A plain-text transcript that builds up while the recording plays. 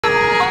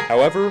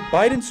However,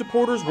 Biden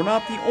supporters were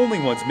not the only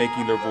ones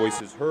making their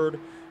voices heard.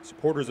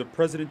 Supporters of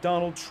President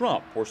Donald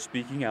Trump were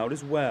speaking out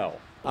as well.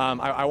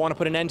 I want to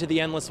put an end to the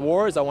endless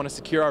wars, I want to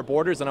secure our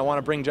borders, and I want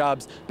to bring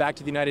jobs back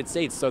to the United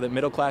States so that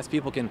middle-class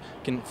people can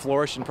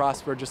flourish and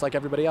prosper just like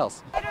everybody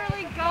else.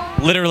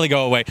 Literally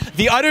go away.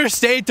 The utter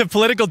state of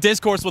political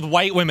discourse with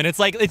white women. It's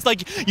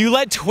like you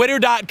let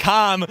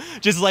Twitter.com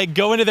just like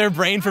go into their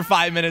brain for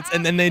 5 minutes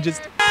and then they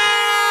just...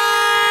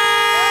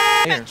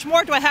 How much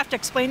more do I have to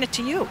explain it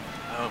to you?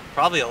 Oh,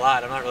 probably a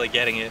lot. I'm not really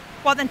getting it.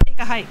 Well, then take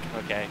a hike.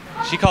 Okay.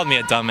 She called me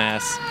a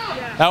dumbass.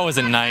 Yeah. That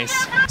wasn't nice.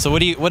 So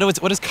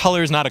what does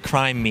color is not a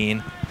crime mean?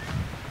 Do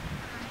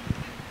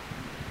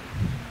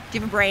you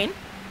have a brain?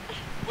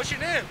 What's your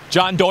name?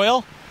 John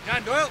Doyle?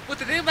 John Doyle?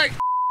 What's the name like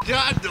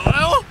John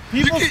Doyle?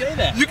 People say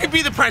that. You could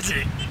be the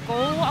president. Go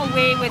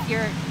away with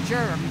your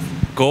germs.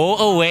 Go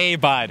away,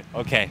 bud.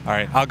 Okay, all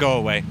right, I'll go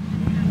away.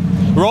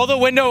 Roll the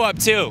window up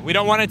too. We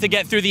don't want it to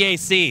get through the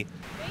AC.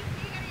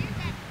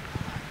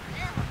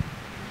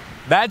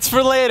 That's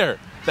for later.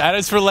 That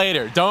is for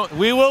later.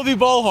 We will be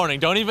bullhorning.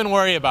 Don't even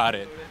worry about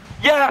it.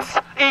 Yes,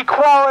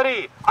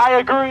 equality. I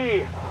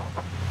agree.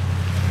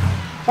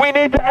 We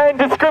need to end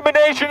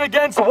discrimination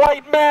against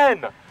white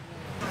men.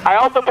 I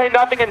also pay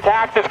nothing in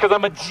taxes because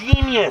I'm a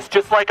genius,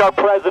 just like our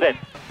president.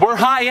 We're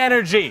high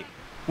energy.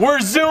 We're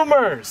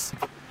Zoomers.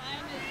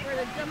 For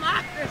the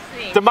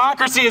democracy.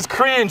 Democracy is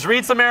cringe.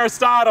 Read some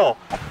Aristotle.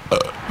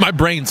 My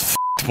brain's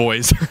f***ed,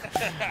 boys.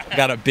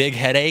 Got a big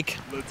headache.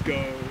 Let's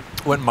go.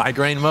 Went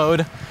migraine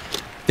mode.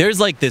 There's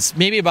like this,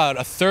 maybe about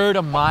a third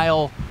a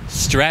mile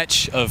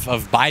stretch of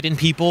Biden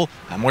people,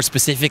 more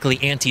specifically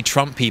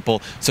anti-Trump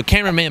people. So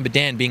cameraman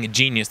Badan, being a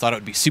genius, thought it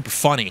would be super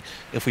funny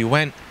if we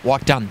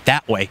walked down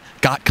that way,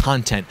 got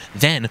content,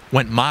 then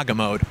went MAGA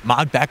mode,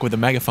 mogged back with a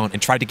megaphone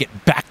and tried to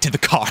get back to the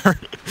car.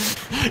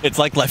 It's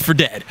like Left 4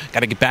 Dead.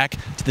 Gotta get back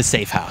to the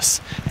safe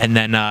house. And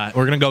then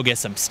we're gonna go get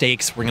some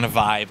steaks, we're gonna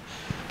vibe.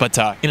 But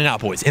in and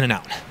out, boys, in and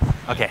out.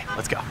 Okay,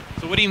 let's go.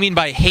 So what do you mean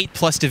by hate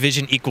plus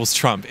division equals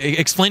Trump?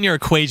 Explain your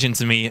equation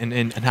to me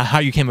and how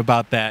you came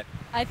about that.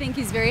 I think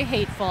he's very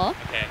hateful.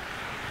 Okay.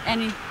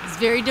 And he's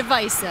very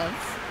divisive.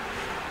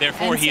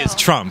 Therefore, he is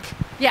Trump.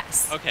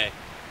 Yes. Okay.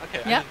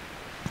 Okay. Yep.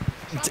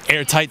 It's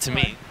airtight to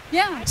me.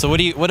 Yeah. So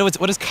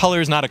what does color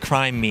is not a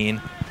crime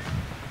mean?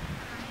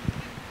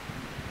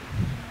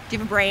 Do you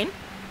have a brain?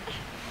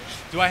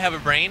 Do I have a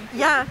brain?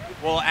 Yeah.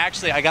 Well,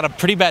 actually, I got a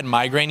pretty bad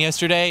migraine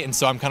yesterday, and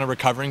so I'm kind of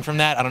recovering from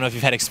that. I don't know if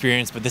you've had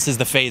experience, but this is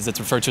the phase that's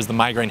referred to as the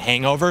migraine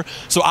hangover.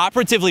 So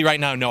operatively right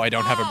now, no, I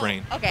don't have a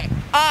brain. Okay.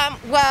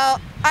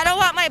 Well, I don't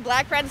want my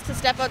black friends to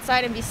step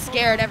outside and be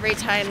scared every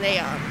time they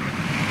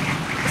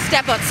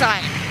step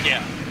outside.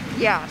 Yeah.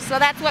 Yeah, so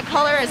that's what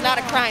color is not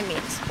a crime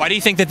means. Why do you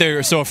think that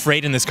they're so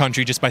afraid in this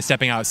country just by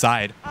stepping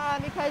outside?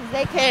 Because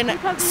they can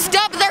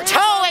stub their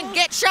toe and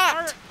get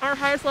shot. Our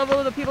highest level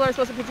of the people that are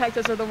supposed to protect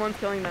us are the ones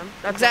killing them.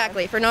 That's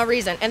exactly, for no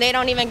reason. And they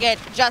don't even get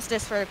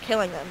justice for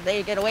killing them.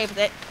 They get away with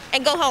it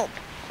and go home.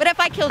 But if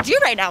I killed you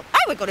right now, I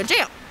would go to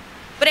jail.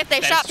 But if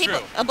they shot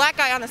people, a black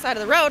guy on the side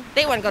of the road,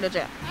 they wouldn't go to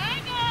jail. Hi,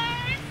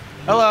 guys.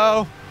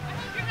 Hello. I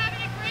hope you're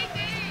having a great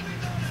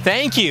day.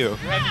 Thank you.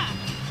 Yeah.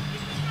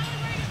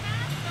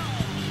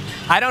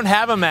 I don't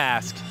have a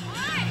mask.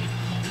 Why?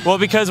 Well,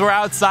 because we're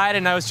outside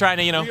and I was trying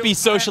to, be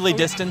socially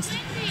distanced.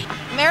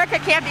 America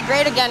can't be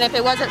great again if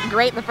it wasn't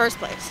great in the first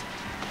place.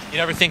 You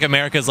never think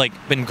America's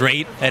been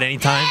great at any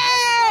time?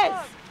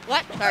 Yes!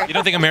 What? Sorry. You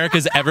don't think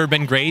America's ever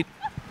been great?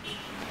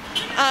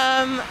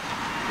 Nah,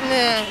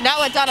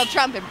 not with Donald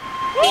Trump in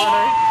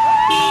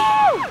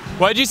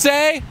What'd you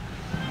say?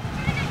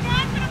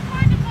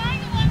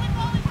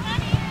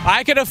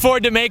 I could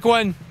afford to make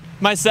one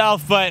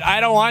myself, but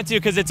I don't want to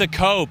because it's a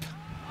cope.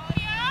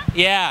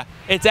 Yeah,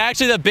 it's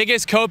actually the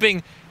biggest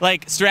coping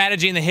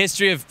strategy in the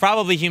history of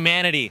probably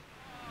humanity.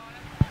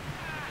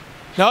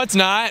 No, it's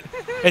not.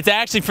 It's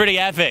actually pretty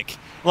epic.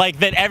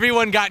 That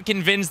everyone got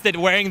convinced that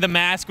wearing the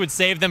mask would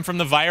save them from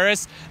the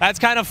virus. That's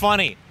kind of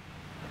funny.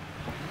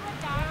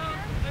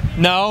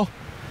 No,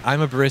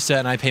 I'm a barista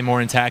and I pay more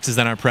in taxes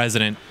than our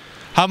president.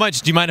 How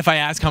much, do you mind if I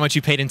ask how much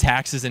you paid in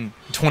taxes in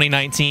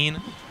 2019?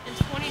 In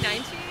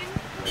 2019?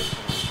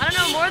 I don't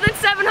know, more than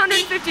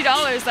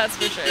 $750, that's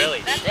for sure.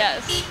 Really?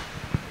 Yes.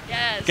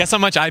 Yes. Guess how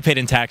much I paid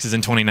in taxes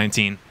in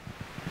 2019?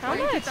 How much?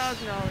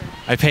 $22,000.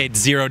 I paid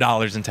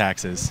 $0 in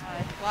taxes.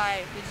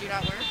 Why? Did you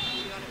not work? Are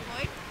you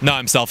unemployed? No,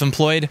 I'm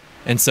self-employed,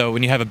 and so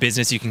when you have a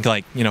business, you can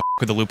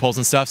with the loopholes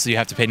and stuff, so you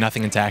have to pay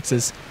nothing in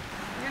taxes.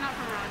 You're not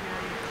from around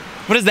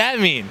here. What does that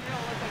mean?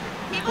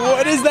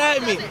 What does that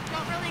mean? Don't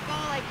really go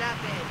like that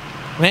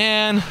big.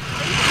 Man,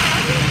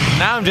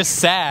 now I'm just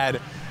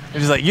sad. I'm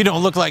just like, you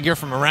don't look like you're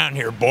from around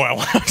here, Boyle.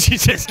 Why don't you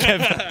just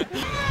kept...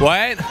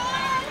 What?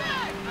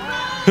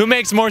 Who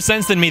makes more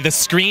sense than me? The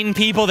screen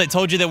people that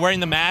told you that wearing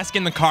the mask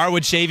in the car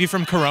would shave you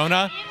from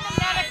corona? In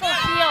the medical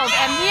field,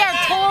 and we are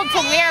told to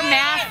wear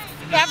masks.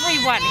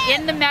 Everyone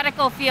in the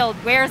medical field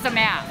wears a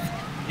mask.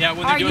 Yeah,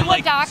 when they're doing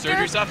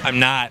surgery stuff. I'm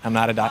not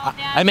a doctor.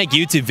 I make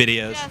YouTube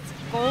videos. Just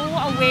go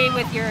away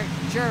with your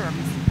germs.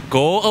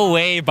 Go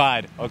away,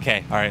 bud.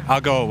 Okay, all right,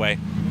 I'll go away.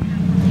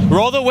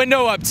 Roll the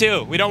window up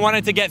too. We don't want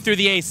it to get through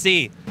the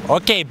AC.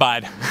 Okay,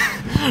 bud.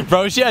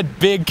 Bro, she had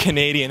big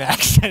Canadian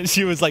accent.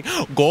 She was like,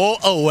 go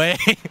away.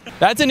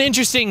 That's an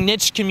interesting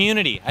niche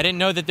community. I didn't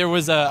know that there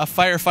was a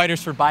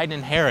firefighters for Biden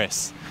and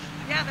Harris.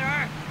 Yeah, there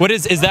are. What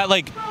is that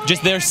like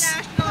just their...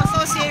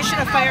 International Association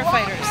of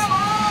Firefighters.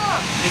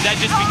 Is that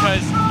just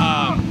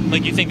because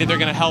like you think that they're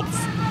gonna help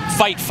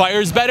fight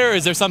fires better? Or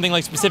is there something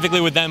like specifically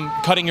with them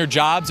cutting your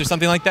jobs or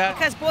something like that?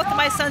 Because both of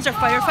my sons are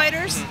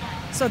firefighters,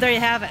 so there you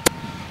have it.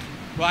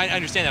 Well, I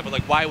understand that, but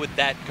like why would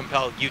that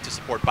compel you to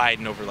support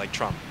Biden over like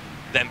Trump?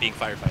 Them being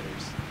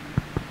firefighters.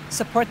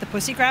 Support the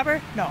pussy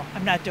grabber? No,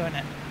 I'm not doing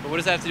it. But what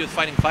does that have to do with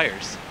fighting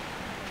fires?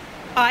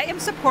 I am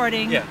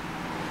supporting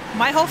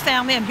my whole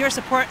family. I'm here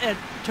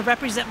to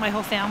represent my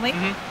whole family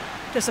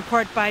to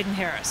support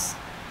Biden-Harris.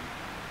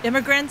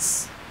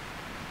 Immigrants,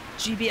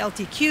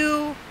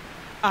 GBLTQ,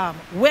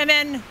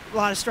 women, a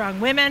lot of strong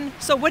women.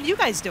 So what are you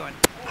guys doing?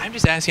 I'm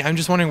just asking. I'm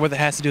just wondering what that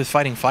has to do with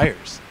fighting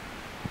fires.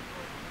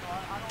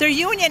 Their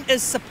union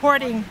is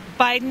supporting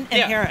Biden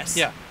and Harris.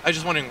 Yeah, I was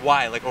just wondering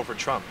why, like over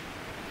Trump,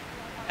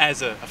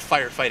 as a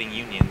firefighting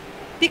union.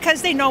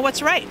 Because they know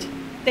what's right.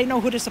 They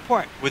know who to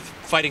support. With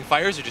fighting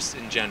fires or just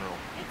in general?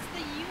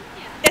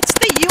 It's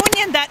the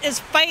union that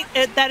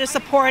is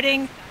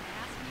supporting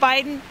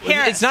Biden,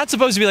 Harris. It's not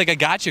supposed to be like a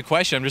gotcha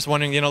question. I'm just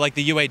wondering, you know, like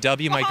the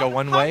UAW might go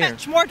one way. How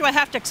much more do I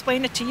have to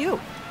explain it to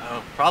you?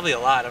 Oh, probably a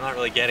lot. I'm not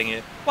really getting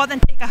it. Well, then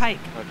take a hike.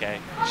 Okay.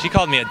 She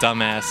called me a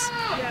dumbass.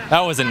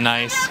 That wasn't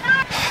nice.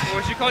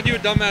 Well, she called you a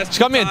dumbass. She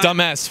called me a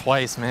dumbass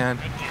twice, man.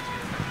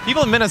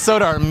 People in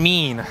Minnesota are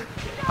mean.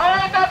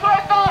 Alright, that's what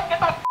I thought. Get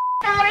the f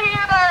out of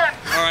here then.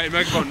 Alright,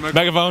 megaphone.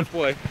 Megaphone.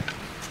 Boy.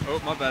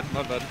 Oh, my bad.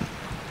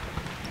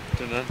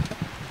 Turn on.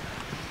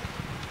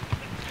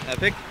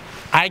 Epic.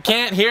 I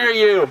can't hear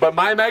you, but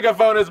my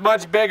megaphone is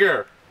much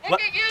bigger. Look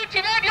at you,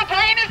 Jeanette, your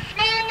plane is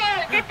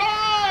smaller.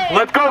 Goodbye.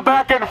 Let's go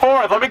back and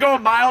forth. Let me go a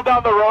mile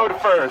down the road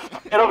first.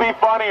 It'll be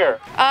funnier.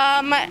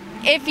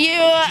 If you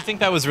Did you think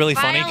that was really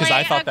funny? Because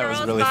I thought that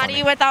was really body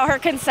funny. without her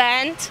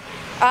consent,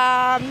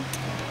 yeah,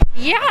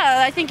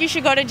 I think you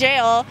should go to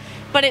jail.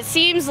 But it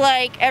seems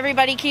like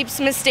everybody keeps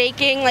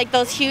mistaking like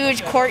those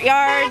huge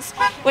courtyards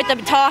with the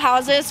tall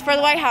houses for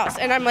the White House,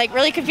 and I'm like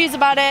really confused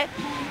about it.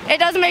 It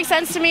doesn't make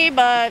sense to me,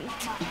 but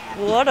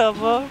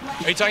whatever.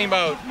 Are you talking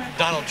about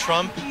Donald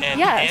Trump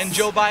and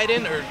Joe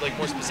Biden, or like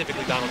more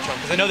specifically Donald Trump?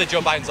 Because I know that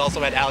Joe Biden's also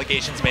had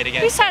allegations made against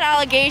him. He's had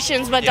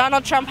allegations, but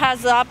Donald Trump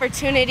has the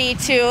opportunity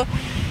to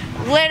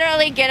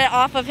literally get it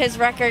off of his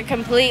record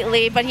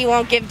completely, but he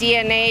won't give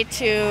DNA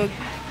to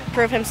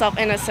prove himself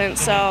innocent.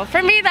 So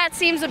for me, that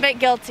seems a bit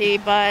guilty,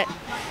 but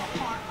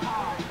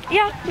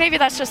yeah, maybe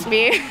that's just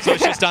me. So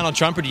it's just Donald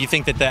Trump, or do you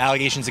think that the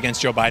allegations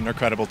against Joe Biden are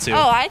credible too?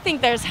 Oh, I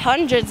think there's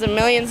hundreds of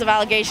millions of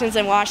allegations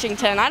in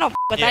Washington. I don't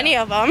with any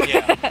of them.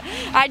 Yeah.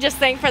 I just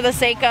think for the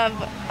sake of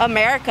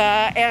America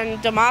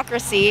and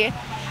democracy,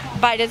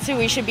 Biden's who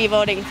we should be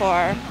voting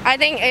for. I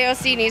think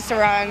AOC needs to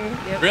run.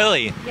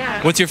 Really?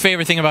 Yeah. What's your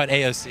favorite thing about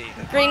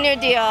AOC? Green New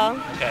Deal.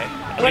 Okay.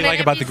 What do you like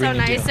about the Green New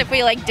Deal? Wouldn't it be so nice if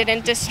we like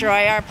didn't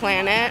destroy our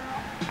planet?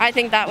 I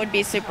think that would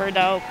be super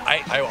dope.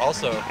 I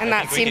also. And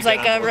that seems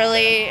like a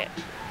really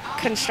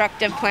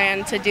constructive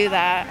plan to do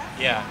that.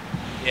 Yeah.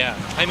 Yeah.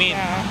 I mean,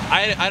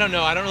 I don't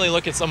know. I don't really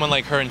look at someone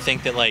like her and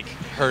think that like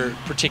her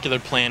particular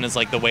plan is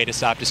like the way to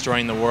stop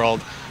destroying the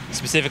world.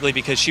 Specifically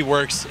because she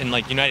works in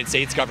like United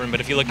States government, but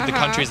if you look at the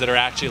countries that are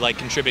actually like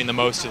contributing the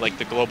most to like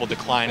the global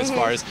decline as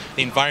far as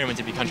the environment,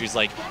 it'd be countries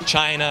like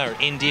China or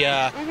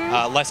India,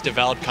 less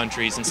developed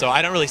countries. And so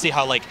I don't really see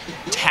how like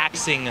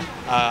taxing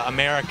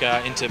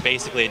America into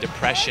basically a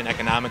depression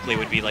economically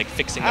would be like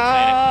fixing the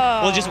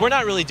planet. Well, just we're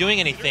not really doing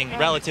anything,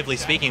 relatively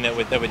speaking, that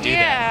would do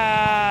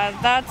that.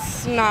 Yeah,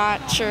 that's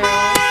not true.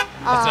 That's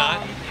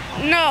not?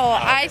 No,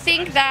 I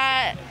think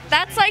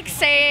that's like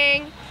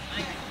saying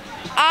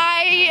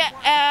I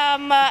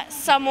am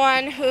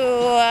someone who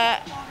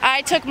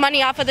I took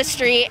money off of the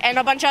street and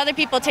a bunch of other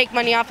people take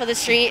money off of the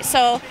street,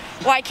 so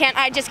why can't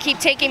I just keep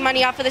taking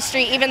money off of the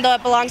street even though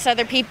it belongs to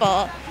other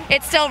people?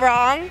 It's still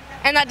wrong,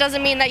 and that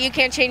doesn't mean that you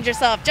can't change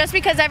yourself. Just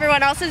because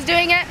everyone else is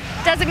doing it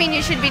doesn't mean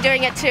you should be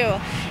doing it too.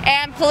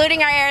 And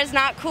polluting our air is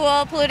not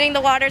cool, polluting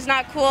the water is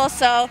not cool,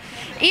 so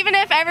even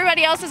if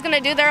everybody else is going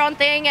to do their own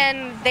thing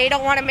and they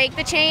don't want to make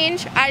the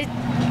change,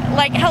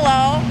 like,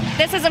 hello,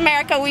 this is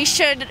America. We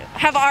should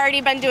have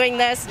already been doing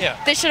this.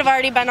 Yeah. This should have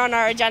already been on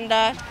our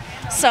agenda.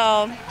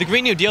 So the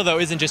Green New Deal, though,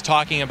 isn't just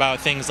talking about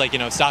things like, you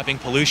know, stopping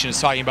pollution. It's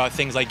talking about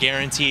things like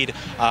guaranteed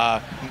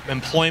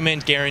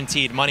employment,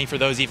 guaranteed money for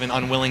those even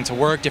unwilling to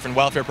work, different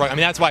welfare programs. I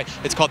mean, that's why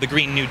it's called the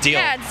Green New Deal.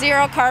 Yeah, it's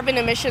zero carbon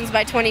emissions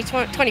by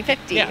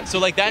 2050. Yeah, so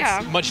like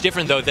that's much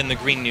different, though, than the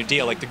Green New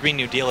Deal. Like the Green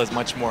New Deal is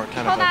much more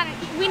kind of. Hold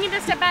on, we need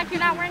to step back. You're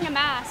not wearing a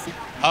mask.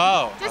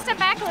 Oh. Just step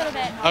back a little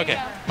bit. There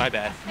Okay, my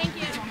bad. Thank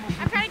you.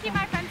 I'm trying to keep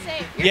my friends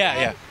safe.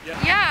 Yeah.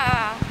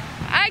 Yeah,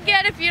 I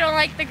get if you don't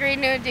like the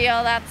Green New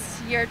Deal,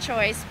 that's your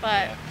choice,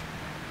 but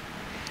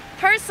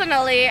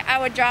personally, I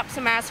would drop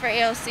some ass for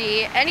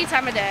AOC any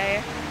time of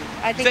day.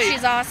 I think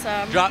she's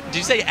awesome. Did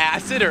you say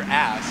acid or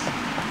ass?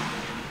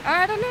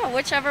 I don't know,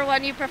 whichever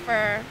one you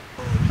prefer.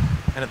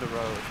 End of the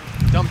road.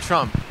 Dump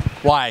Trump.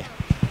 Why?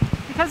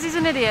 Because he's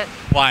an idiot.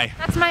 Why?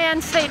 That's my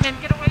end statement.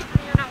 Get away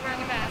from me, you're not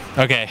wearing a mask.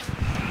 Okay.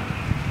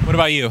 What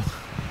about you?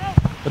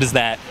 What is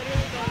that?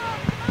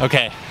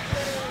 Okay.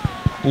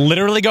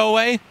 Literally go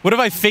away? What if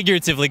I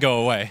figuratively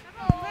go away?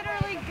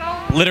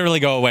 Literally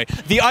go away.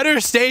 The utter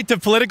state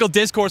of political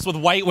discourse with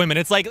white women.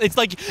 It's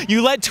like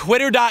you let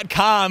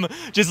Twitter.com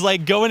just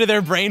like go into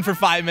their brain for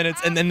 5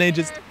 minutes and then they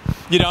just,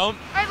 you know?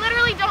 I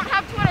literally don't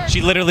have Twitter.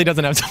 She literally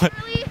doesn't have Twitter.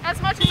 Literally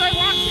as much as I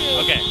want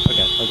to. Okay.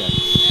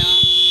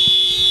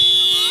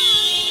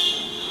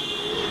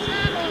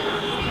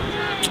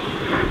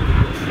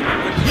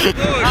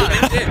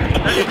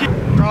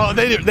 Bro,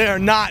 they are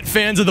not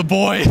fans of the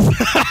boys.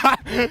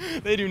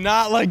 They do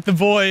not like the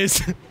boys.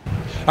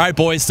 All right,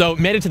 boys, so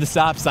made it to the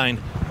stop sign.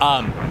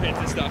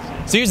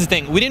 So here's the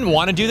thing, we didn't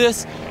want to do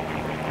this.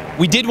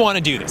 We did want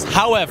to do this.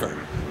 However,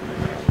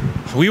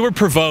 we were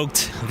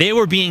provoked. They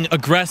were being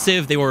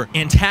aggressive. They were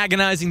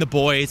antagonizing the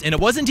boys. And it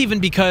wasn't even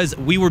because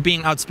we were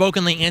being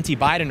outspokenly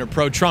anti-Biden or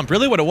pro-Trump.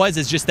 Really what it was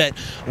is just that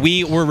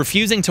we were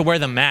refusing to wear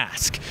the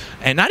mask.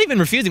 And not even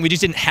refusing, we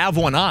just didn't have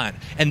one on.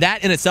 And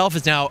that in itself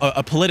is now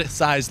a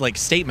politicized like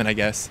statement, I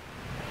guess.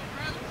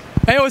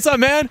 Hey, what's up,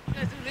 man?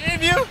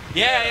 Name you?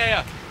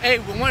 Yeah. Hey,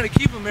 we want to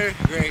keep America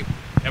great.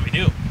 Yeah, we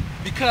do.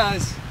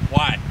 Because.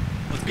 Why?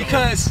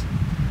 Because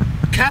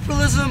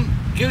capitalism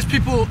gives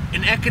people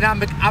an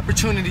economic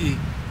opportunity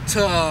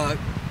to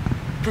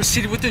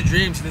proceed with their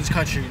dreams in this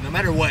country, no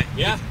matter what.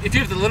 Yeah. If you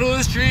have the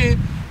littlest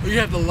dream or you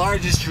have the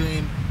largest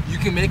dream, you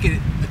can make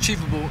it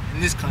achievable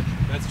in this country.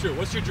 That's true.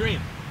 What's your dream?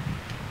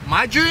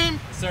 My dream?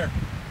 Yes, sir.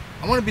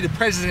 I want to be the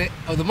president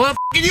of the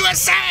motherfucking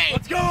USA!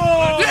 Let's go!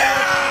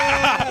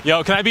 Yeah!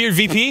 Yo, can I be your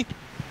VP?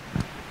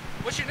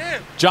 What's your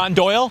name? John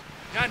Doyle?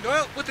 John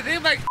Doyle? With the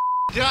name like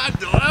John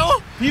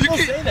Doyle? People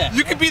say that.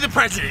 You could be the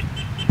president.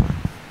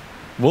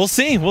 We'll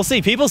see.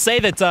 People say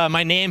that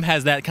my name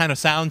has that kind of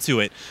sound to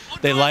it.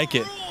 They like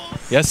it.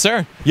 Yes,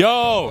 sir.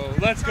 Yo!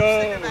 Let's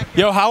go!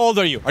 Yo, how old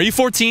are you? Are you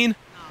 14?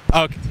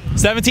 Okay.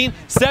 17?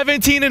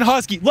 17 and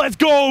husky. Let's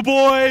go,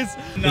 boys!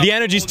 The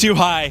energy's too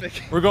high.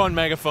 We're going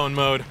megaphone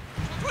mode.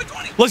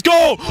 Let's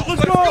go!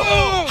 Let's go!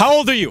 How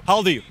old are you?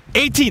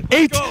 18.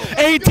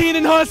 18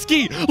 and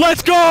husky.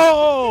 Let's go!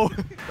 All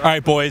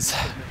right, boys.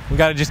 We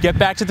gotta just get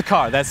back to the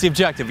car. That's the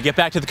objective. We get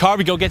back to the car,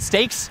 we go get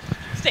steaks.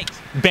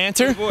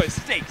 Banter. Boys.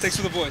 Steaks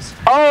for the boys.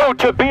 Oh,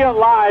 to be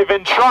alive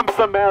in Trump's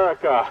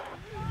America.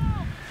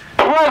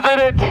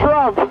 President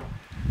Trump.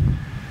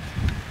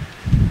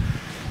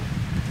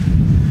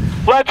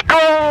 Let's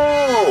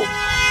go!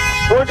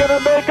 We're gonna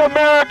make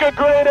America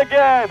great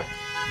again.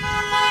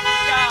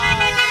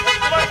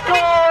 Let's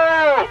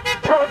go!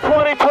 Trump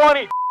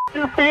 2020.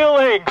 Your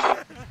feelings.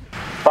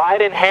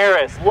 Biden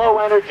Harris, low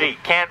energy,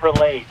 can't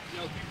relate.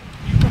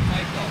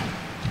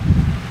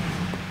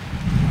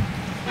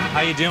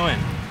 How you doing?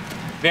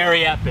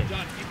 Very epic.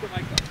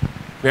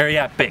 Very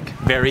epic.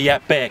 Very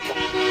epic.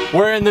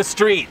 We're in the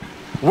street.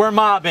 We're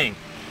mobbing.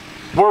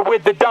 We're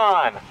with the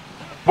Don.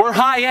 We're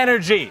high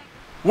energy.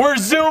 We're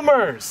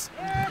Zoomers.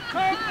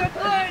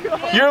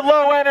 You're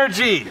low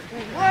energy.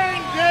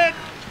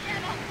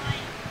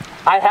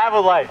 I have a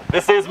life.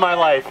 This is my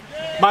life.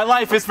 My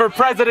life is for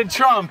President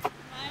Trump.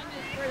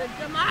 For the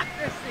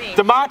democracy.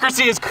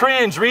 Democracy is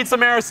cringe. Read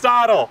some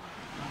Aristotle.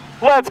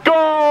 Let's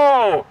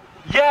go!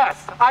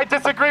 Yes, I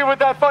disagree with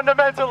that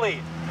fundamentally.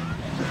 You're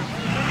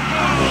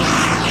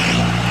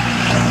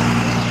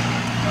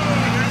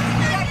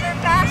a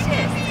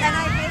fascist, and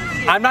I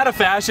hate you. I'm not a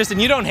fascist,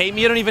 and you don't hate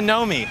me. You don't even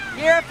know me.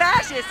 You're a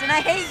fascist, and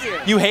I hate you.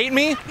 You hate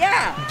me?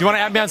 Yeah. Do you want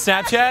to add me on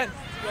Snapchat?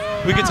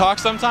 We could talk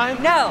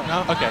sometime? No.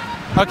 No? Okay.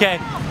 Okay.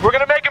 We're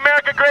going to make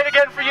America great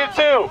again for you,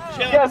 too.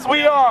 Yes,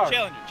 we are.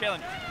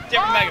 Challenger.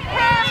 Different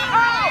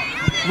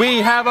megaphone.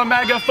 We have a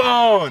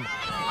megaphone.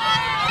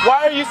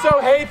 Why are you so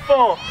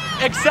hateful?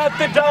 Accept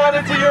the dawn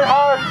into your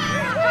heart.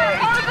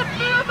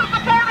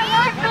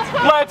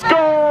 Let's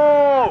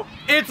go!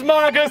 It's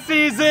MAGA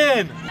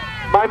season!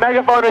 My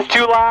megaphone is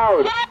too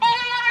loud. Get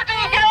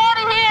out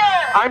of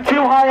here! I'm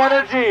too high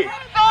energy.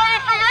 Sorry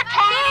for your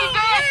tiny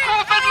dead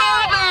movement!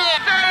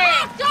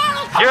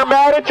 You're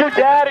mad at your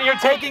dad and you're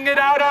taking it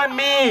out on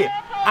me.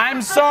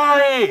 I'm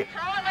sorry.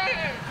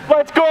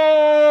 Let's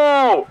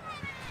go!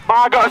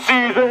 MAGA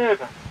season!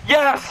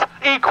 Yes!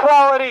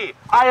 Equality!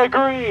 I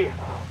agree.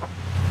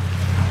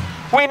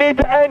 We need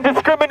to end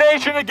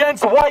discrimination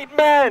against white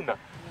men.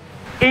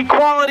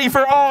 Equality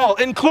for all,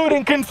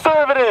 including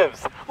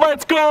conservatives.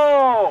 Let's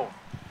go!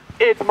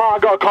 It's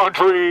MAGA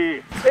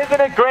country.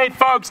 Isn't it great,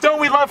 folks? Don't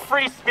we love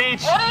free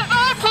speech? What is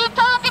that? Keep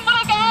talking,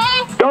 my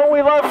guy! Don't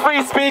we love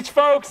free speech,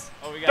 folks?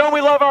 Don't we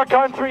love our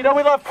country? Don't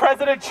we love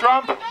President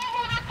Trump?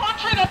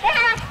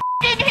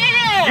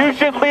 You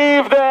should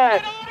leave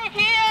then.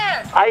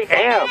 I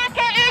am.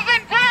 America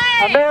isn't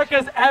great!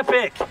 America's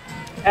epic,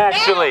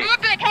 actually.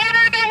 Epic!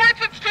 Harder than it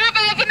since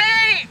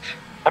 2008!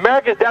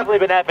 America's definitely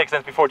been epic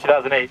since before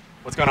 2008.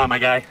 What's going on, my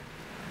guy?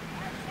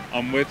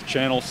 I'm with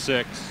Channel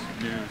 6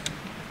 News.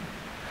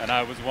 and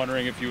I was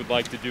wondering if you would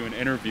like to do an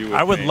interview with me.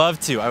 I would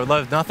love to. I would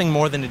love nothing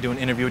more than to do an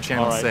interview with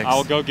Channel 6.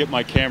 I'll go get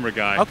my camera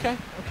guy. Okay,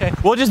 okay.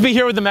 We'll just be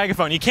here with the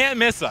megaphone. You can't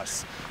miss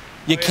us.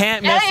 You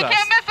can't miss us. Yeah, you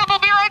can't miss us. We'll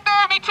be right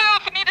there. Me too.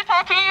 If you need to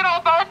talk to you,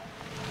 bud.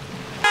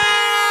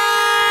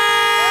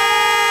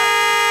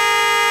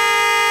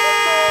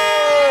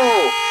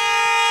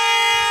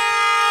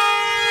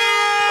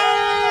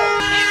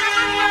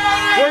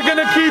 We're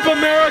gonna keep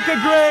America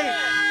great.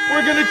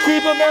 We're gonna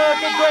keep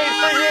America great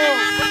for you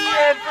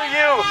and for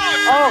you.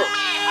 Oh.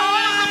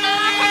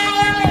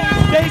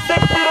 Stay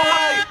 6 feet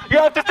away. You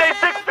have to stay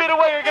 6 feet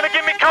away. You're gonna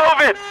give me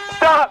COVID.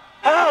 Stop.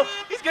 Help.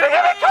 He's gonna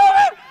give me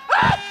COVID.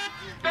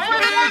 He's gonna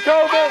give me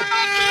COVID.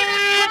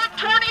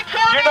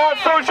 You're not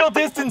social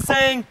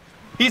distancing.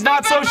 He's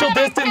not social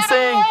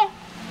distancing.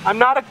 I'm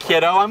not a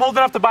kiddo. I'm old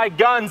enough to buy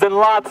guns and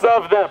lots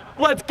of them.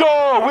 Let's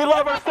go. We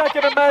love our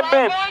Second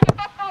Amendment.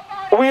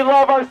 We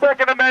love our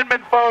Second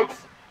Amendment, folks.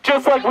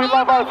 Just like we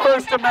love our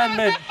First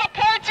Amendment.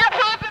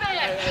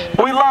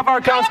 We love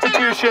our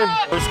Constitution.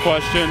 First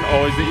question,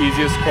 always the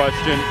easiest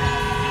question.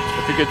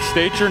 If you could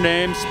state your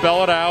name,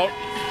 spell it out,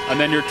 and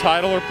then your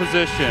title or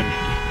position.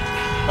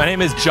 My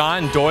name is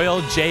John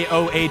Doyle,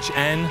 John-Doyle.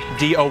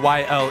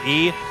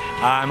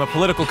 I'm a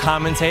political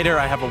commentator.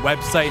 I have a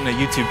website and a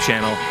YouTube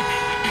channel.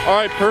 All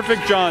right,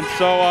 perfect, John.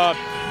 So,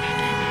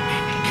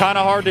 kind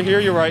of hard to hear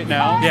you right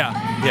now. Yeah.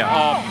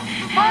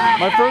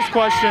 My first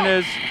question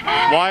is,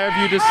 why have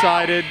you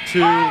decided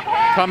to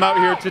come out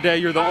here today?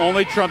 You're the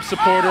only Trump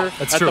supporter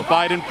at the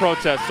Biden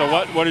protest. So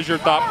what is your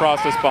thought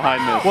process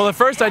behind this? Well, at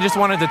first I just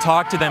wanted to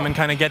talk to them and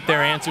kind of get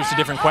their answers to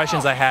different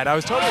questions I had. I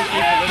was totally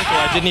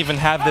apolitical. I didn't even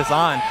have this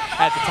on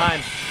at the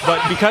time.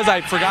 But because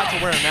I forgot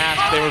to wear a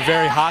mask, they were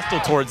very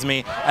hostile towards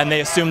me, and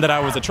they assumed that I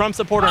was a Trump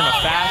supporter and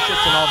a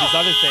fascist and all these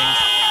other things.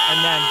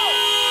 And then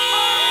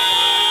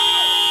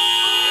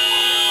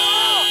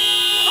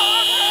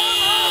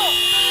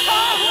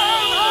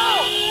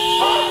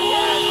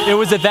it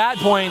was at that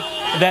point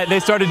that they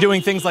started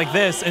doing things like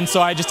this, and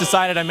so I just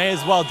decided I may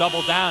as well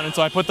double down, and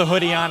so I put the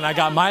hoodie on and I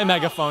got my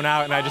megaphone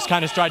out and I just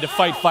kind of tried to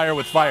fight fire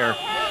with fire.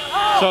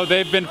 So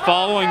they've been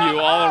following you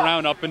all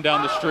around up and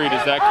down the street,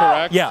 is that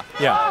correct? Yeah.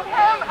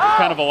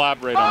 Kind of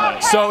elaborate on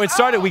that. So it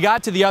started, we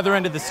got to the other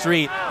end of the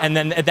street, and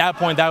then at that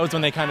point, that was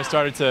when they kind of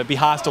started to be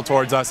hostile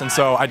towards us, and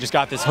so I just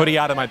got this hoodie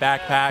out of my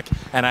backpack,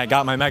 and I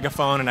got my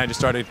megaphone, and I just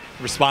started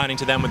responding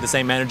to them with the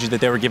same energy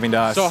that they were giving to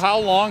us. So how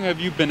long have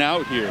you been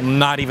out here?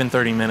 Not even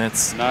 30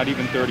 minutes. Not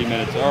even 30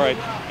 minutes, all right.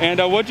 And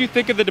what did you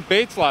think of the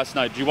debates last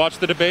night? Did you watch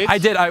the debates? I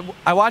did,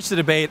 I watched the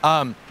debate.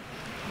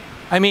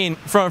 I mean,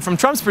 from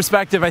Trump's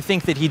perspective, I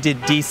think that he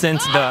did decent.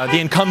 The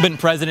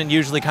incumbent president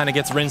usually kind of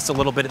gets rinsed a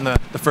little bit in the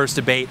first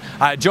debate.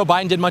 Joe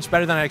Biden did much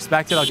better than I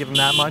expected. I'll give him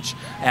that much.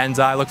 And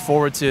I look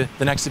forward to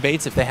the next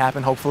debates if they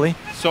happen, hopefully.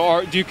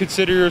 So do you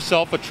consider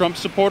yourself a Trump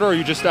supporter, or are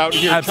you just out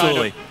here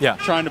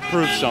trying to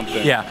prove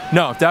something? Yeah,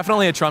 no,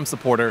 definitely a Trump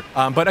supporter.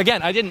 But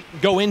again, I didn't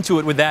go into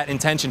it with that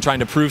intention,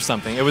 trying to prove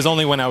something. It was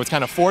only when I was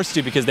kind of forced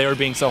to, because they were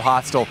being so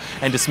hostile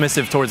and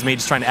dismissive towards me,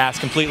 just trying to ask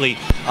completely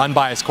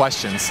unbiased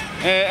questions.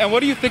 And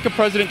what do you think of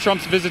President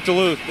Trump's visit to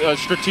Duluth,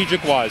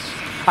 strategic-wise?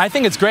 I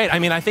think it's great. I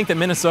mean, I think that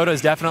Minnesota is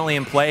definitely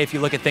in play. If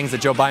you look at things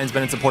that Joe Biden's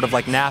been in support of,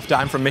 like NAFTA.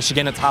 I'm from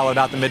Michigan. It's hollowed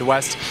out the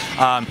Midwest.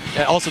 And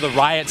also the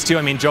riots, too.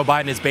 I mean, Joe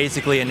Biden has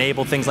basically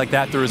enabled things like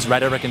that through his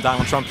rhetoric, and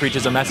Donald Trump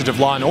preaches a message of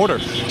law and order.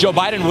 Joe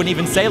Biden wouldn't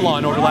even say law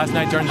and order last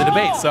night during the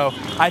debate. So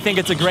I think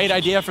it's a great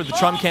idea for the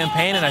Trump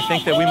campaign, and I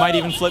think that we might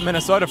even flip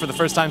Minnesota for the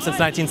first time since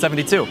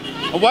 1972.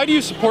 Why do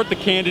you support the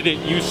candidate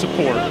you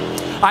support?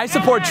 I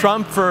support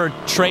Trump for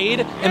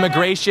trade,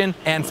 immigration,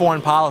 and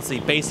foreign policy,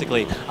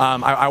 basically.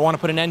 I want to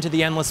put an end to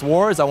the endless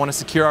wars. I want to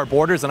secure our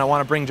borders, and I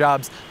want to bring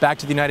jobs back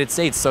to the United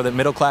States so that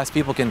middle-class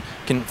people can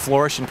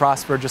flourish and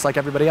prosper just like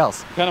everybody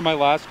else. Kind of my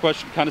last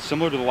question, kind of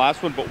similar to the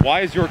last one, but why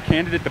is your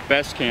candidate the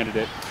best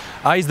candidate?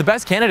 He's the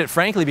best candidate,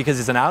 frankly, because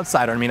he's an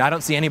outsider. I mean, I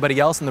don't see anybody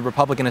else in the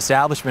Republican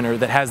establishment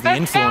that has the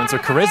influence or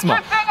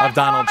charisma of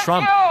Donald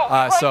Trump.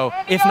 So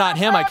if not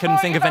him, I couldn't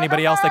think of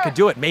anybody else that could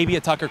do it. Maybe a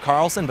Tucker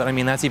Carlson, but I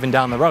mean, that's even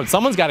down the road.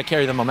 Someone's got to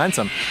carry the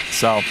momentum.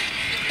 So.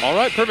 All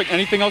right, perfect.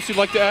 Anything else you'd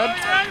like to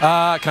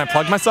add? Can I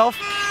plug myself?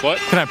 What?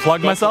 Can I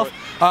plug myself?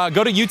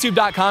 Go to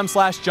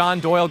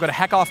youtube.com/John Doyle. Go to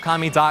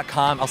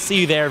heckoffcommie.com. I'll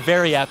see you there.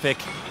 Very epic.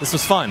 This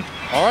was fun.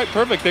 All right,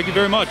 perfect. Thank you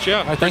very much.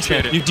 Yeah. All right, thanks,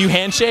 man. Do you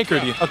handshake or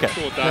do you? Okay.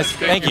 Cool with that. Nice.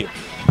 Thank you.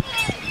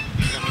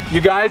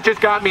 You guys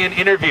just got me an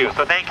interview,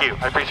 so thank you.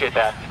 I appreciate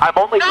that. I'm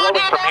only growing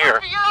from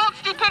here. For your own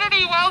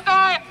stupidity, well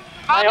done.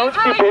 My own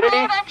stupidity?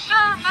 Proud, I'm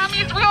sure.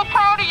 Mommy's real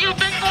proud of you,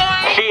 big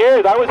boy. She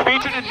is. I was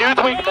featured in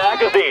Newsweek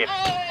magazine.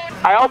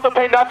 I also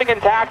pay nothing in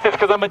taxes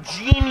because I'm a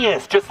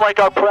genius, just like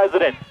our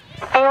president.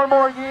 4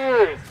 more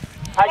years.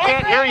 I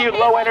can't hear you,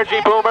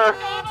 low-energy boomer.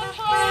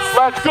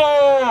 Let's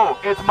go!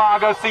 It's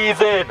MAGA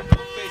season.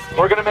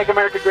 We're going to make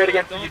America great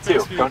again for you,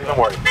 too. Don't even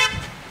worry.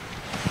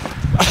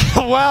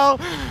 Well,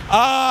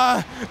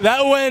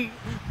 that went...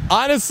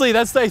 Honestly,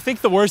 that's, I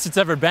think, the worst it's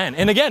ever been.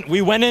 And again,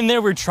 we went in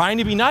there, we were trying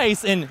to be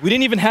nice, and we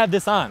didn't even have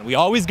this on. We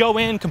always go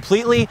in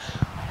completely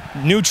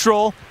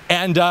neutral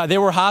And they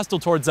were hostile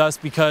towards us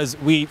because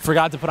we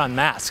forgot to put on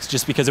masks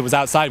just because it was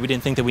outside. We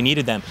didn't think that we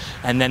needed them.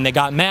 And then they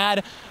got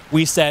mad.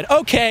 We said,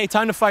 okay,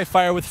 time to fight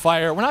fire with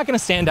fire. We're not gonna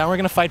stand down, we're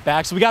gonna fight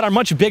back. So we got our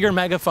much bigger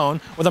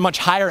megaphone with a much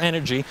higher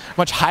energy,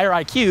 much higher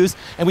IQs,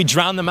 and we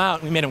drowned them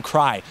out and we made them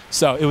cry.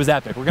 So it was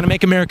epic. We're gonna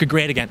make America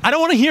great again. I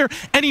don't wanna hear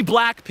any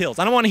black pills.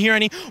 I don't wanna hear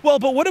any, well,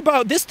 but what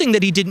about this thing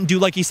that he didn't do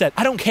like he said?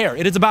 I don't care.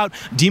 It is about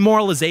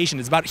demoralization.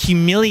 It's about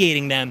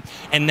humiliating them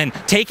and then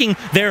taking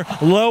their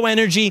low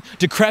energy,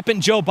 decrepit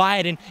Joe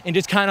Biden and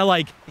just kind of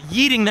like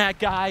yeeting that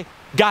guy,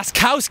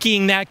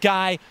 Goskowskiing that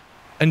guy,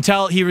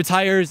 until he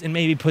retires and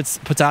maybe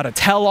puts out a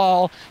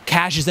tell-all,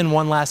 cashes in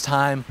one last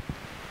time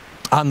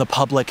on the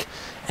public,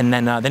 and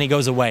then he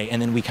goes away. And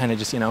then we kind of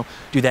just, you know,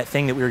 do that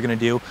thing that we were gonna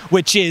do,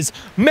 which is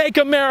make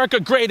America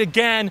great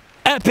again,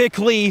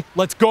 epically.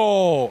 Let's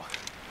go.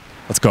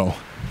 Let's go.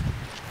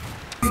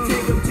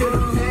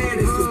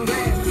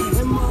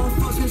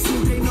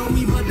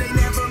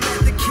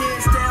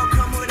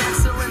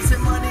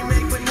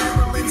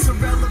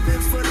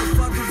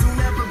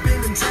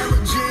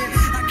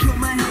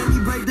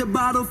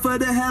 For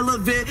the hell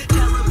of it.